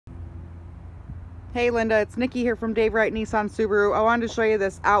Hey Linda, it's Nikki here from Dave Wright Nissan Subaru. I wanted to show you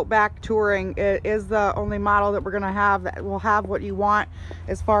this Outback Touring. It is the only model that we're going to have that will have what you want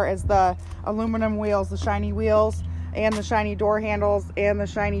as far as the aluminum wheels, the shiny wheels, and the shiny door handles, and the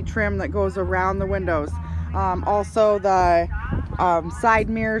shiny trim that goes around the windows. Also the side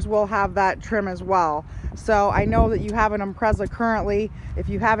mirrors will have that trim as well. So I know that you have an Impreza currently. If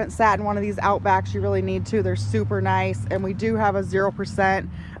you haven't sat in one of these Outbacks, you really need to. They're super nice, and we do have a 0%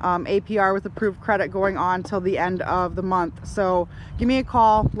 APR with approved credit going on till the end of the month. So give me a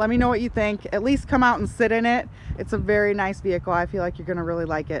call, let me know what you think. At least come out and sit in it. It's a very nice vehicle. I feel like you're gonna really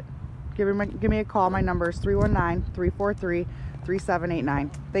like it. Give me a call. My number is 319-343-3789.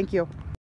 Thank you.